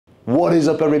What is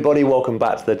up everybody, welcome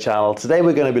back to the channel. Today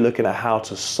we're going to be looking at how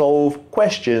to solve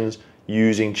questions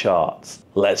using charts.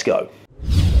 Let's go.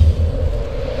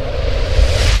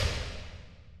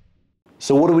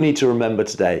 So what do we need to remember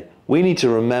today? We need to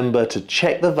remember to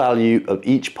check the value of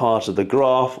each part of the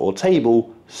graph or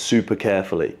table super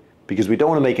carefully, because we don't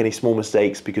want to make any small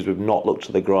mistakes because we've not looked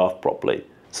at the graph properly.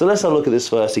 So let's have a look at this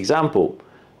first example.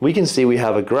 We can see we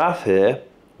have a graph here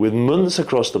with months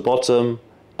across the bottom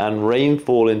and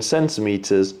rainfall in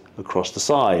centimeters across the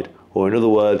side, or in other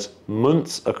words,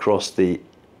 months across the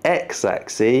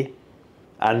x-axis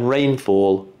and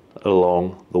rainfall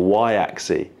along the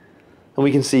y-axis. And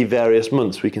we can see various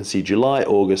months. We can see July,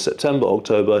 August, September,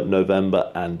 October,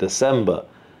 November and December.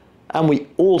 And we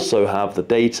also have the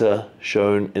data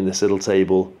shown in this little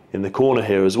table in the corner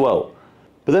here as well.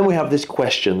 But then we have this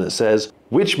question that says,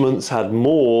 which months had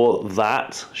more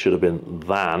should have been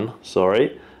than,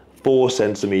 4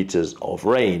 centimeters of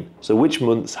rain? So which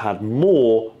months had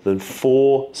more than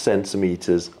 4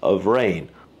 centimeters of rain?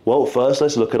 Well, first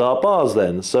let's look at our bars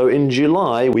then. So in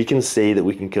July, we can see that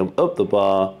we can come up the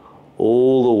bar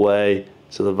all the way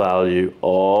to the value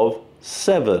of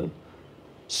 7.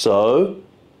 So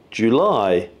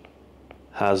July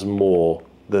has more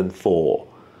than 4.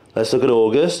 Let's look at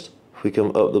August. If we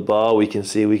come up the bar, we can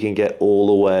see we can get all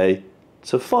the way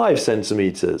to 5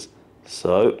 centimeters.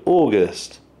 So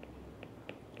August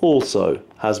also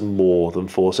has more than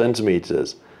 4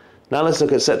 centimeters. Now let's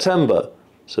look at September.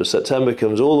 So September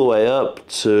comes all the way up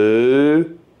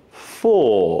to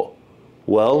 4.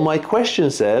 Well, my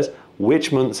question says,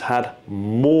 which months had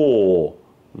more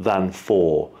than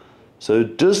 4? So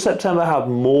does September have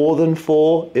more than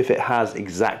 4 if it has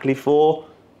exactly 4?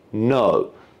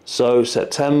 No. So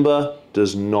September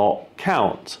does not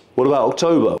count. What about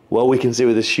October? Well, we can see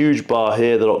with this huge bar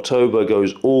here that October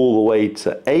goes all the way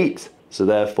to 8. So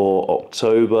therefore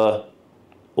October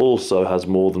also has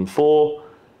more than 4.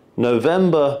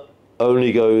 November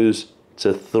only goes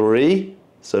to 3.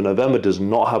 So November does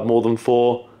not have more than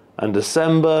 4. And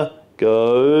December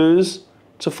goes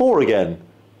to 4 again.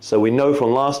 So we know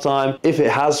from last time, if it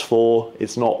has 4,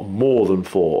 it's not more than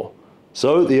 4.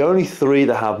 So the only 3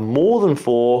 that have more than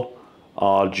 4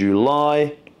 are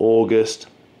July, August,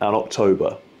 and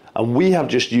October. And we have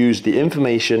just used the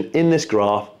information in this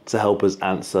graph to help us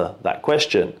answer that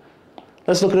question.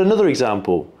 Let's look at another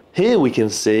example. Here we can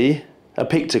see a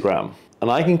pictogram.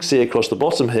 And I can see across the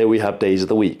bottom here we have days of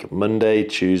the week: Monday,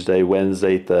 Tuesday,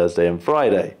 Wednesday, Thursday, and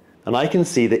Friday. And I can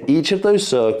see that each of those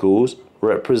circles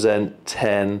represent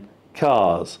 10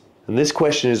 cars. And this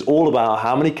question is all about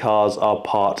how many cars are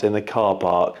parked in the car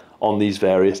park on these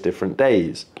various different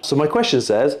days. So my question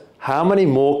says, how many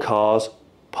more cars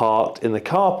parked in the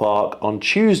car park on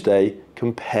Tuesday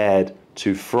compared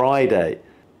to Friday?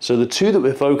 So the two that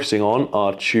we're focusing on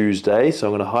are Tuesday, so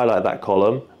I'm going to highlight that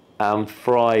column, and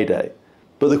Friday.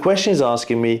 But the question is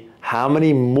asking me, how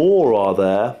many more are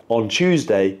there on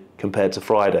Tuesday compared to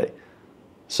Friday?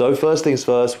 So first things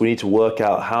first, we need to work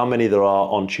out how many there are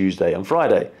on Tuesday and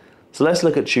Friday. So let's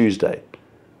look at Tuesday.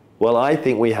 Well, I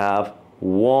think we have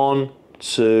 1,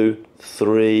 2,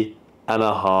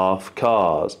 3.5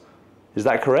 cars. Is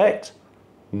that correct?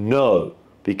 No,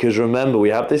 because remember we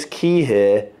have this key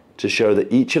here to show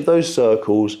that each of those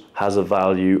circles has a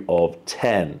value of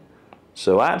 10.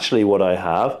 So actually what I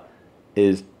have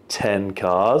is 10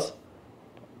 cars,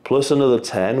 plus another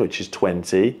 10, which is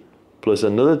 20, plus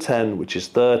another 10, which is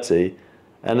 30,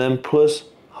 and then plus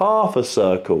half a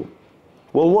circle.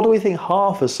 Well, what do we think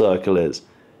half a circle is?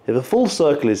 If a full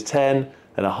circle is 10,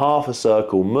 then a half a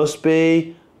circle must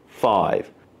be 5.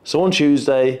 So on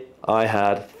Tuesday, I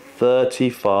had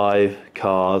 35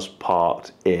 cars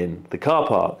parked in the car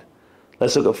park.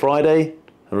 Let's look at Friday,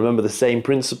 and remember the same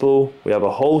principle. We have a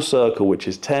whole circle, which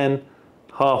is 10,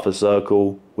 half a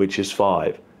circle, which is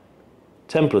 5.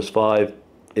 10 plus 5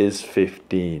 is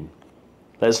 15.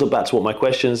 Let's look back to what my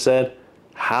question said.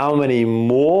 How many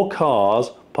more cars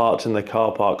parked in the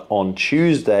car park on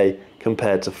Tuesday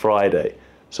compared to Friday?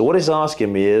 So what it's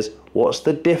asking me is, what's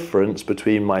the difference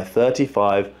between my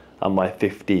 35 and my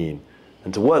 15?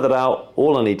 And to work that out,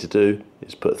 all I need to do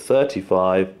is put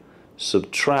 35,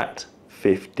 subtract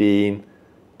 15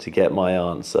 to get my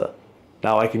answer.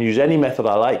 Now I can use any method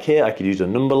I like here. I could use a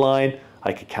number line,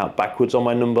 I could count backwards on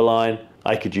my number line,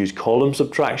 I could use column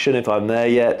subtraction if I'm there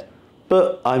yet,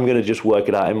 but I'm going to just work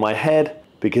it out in my head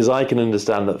because I can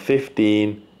understand that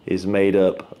 15 is made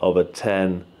up of a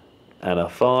 10 and a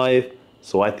 5.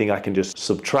 So I think I can just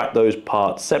subtract those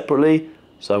parts separately.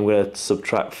 So I'm going to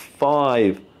subtract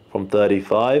 5 from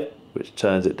 35, which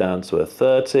turns it down to a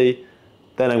 30.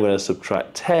 Then I'm going to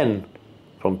subtract 10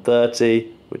 from 30,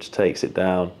 which takes it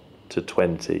down to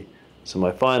 20. So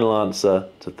my final answer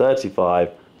to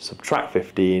 35 subtract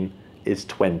 15 is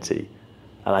 20.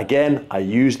 And again, I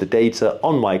use the data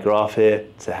on my graph here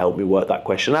to help me work that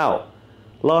question out.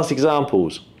 Last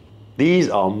examples. These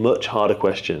are much harder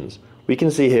questions. We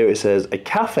can see here it says a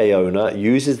cafe owner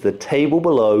uses the table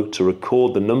below to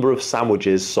record the number of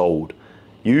sandwiches sold.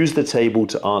 Use the table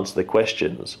to answer the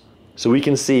questions. So we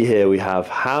can see here we have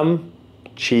ham,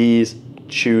 cheese,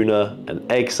 tuna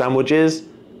and egg sandwiches,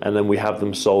 and then we have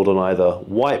them sold on either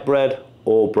white bread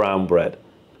or brown bread.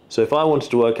 So if I wanted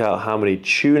to work out how many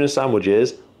tuna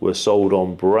sandwiches were sold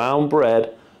on brown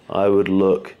bread, I would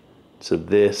look to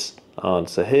this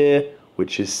answer here,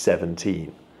 which is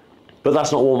 17. But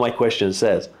that's not what my question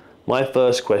says. My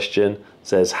first question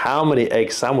says how many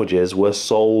egg sandwiches were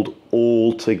sold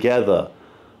all together?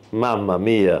 Mamma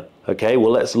mia. Okay,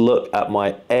 well let's look at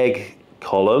my egg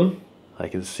column. I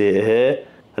can see it here.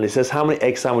 And it says how many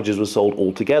egg sandwiches were sold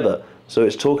all together. So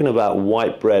it's talking about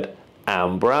white bread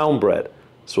and brown bread.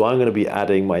 So I'm going to be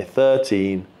adding my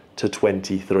 13 to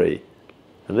 23.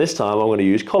 And this time I'm going to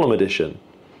use column addition.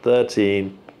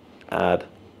 13 add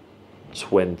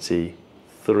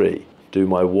 23. Do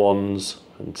my 1s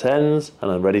and 10s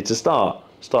and I'm ready to start.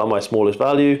 Start at my smallest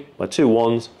value, my 2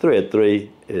 1s, 3 add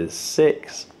 3 is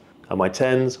 6. And my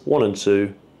 10s, 1 and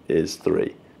 2 is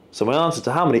 3. So my answer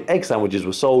to how many egg sandwiches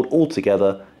were sold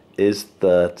altogether is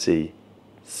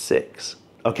 36.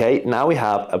 Okay, now we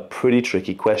have a pretty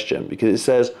tricky question because it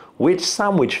says which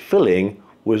sandwich filling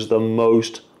was the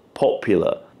most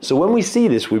popular. So when we see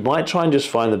this, we might try and just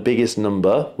find the biggest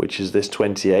number, which is this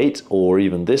 28 or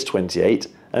even this 28,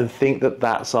 and think that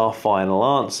that's our final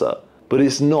answer. But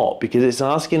it's not, because it's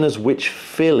asking us which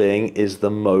filling is the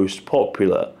most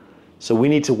popular. So we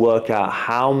need to work out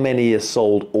how many are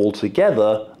sold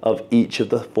altogether of each of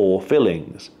the 4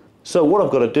 fillings. So what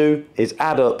I've got to do is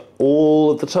add up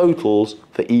all of the totals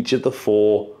for each of the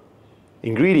 4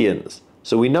 ingredients.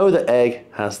 So we know that egg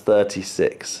has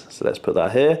 36. So let's put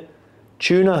that here.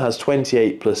 Tuna has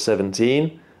 28 plus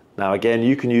 17. Now again,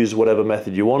 you can use whatever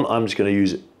method you want. I'm just going to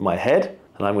use my head.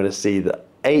 And I'm going to see that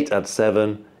 8 add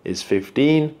 7 is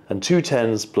 15. And 2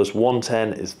 10s plus 1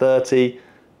 10 is 30.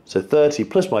 So 30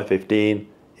 plus my 15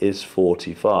 is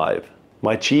 45.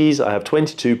 My cheese, I have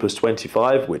 22 plus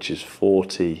 25, which is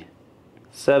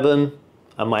 47.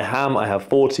 And my ham, I have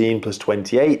 14 plus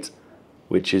 28,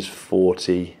 which is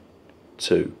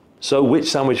 42. So which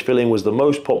sandwich filling was the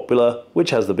most popular?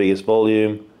 Which has the biggest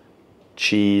volume?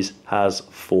 Cheese has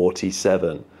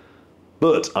 47.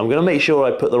 But I'm going to make sure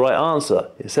I put the right answer.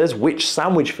 It says which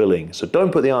sandwich filling. So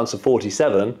don't put the answer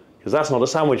 47, because that's not a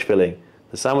sandwich filling.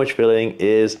 The sandwich filling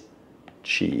is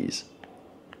cheese.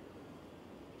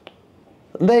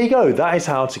 And there you go. That is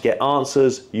how to get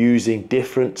answers using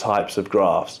different types of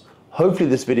graphs. Hopefully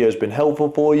this video has been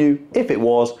helpful for you. If it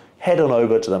was, head on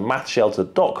over to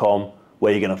themathshelter.com,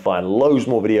 where you're going to find loads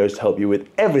more videos to help you with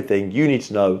everything you need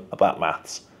to know about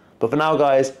maths. But for now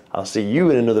guys, I'll see you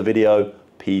in another video.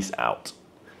 Peace out.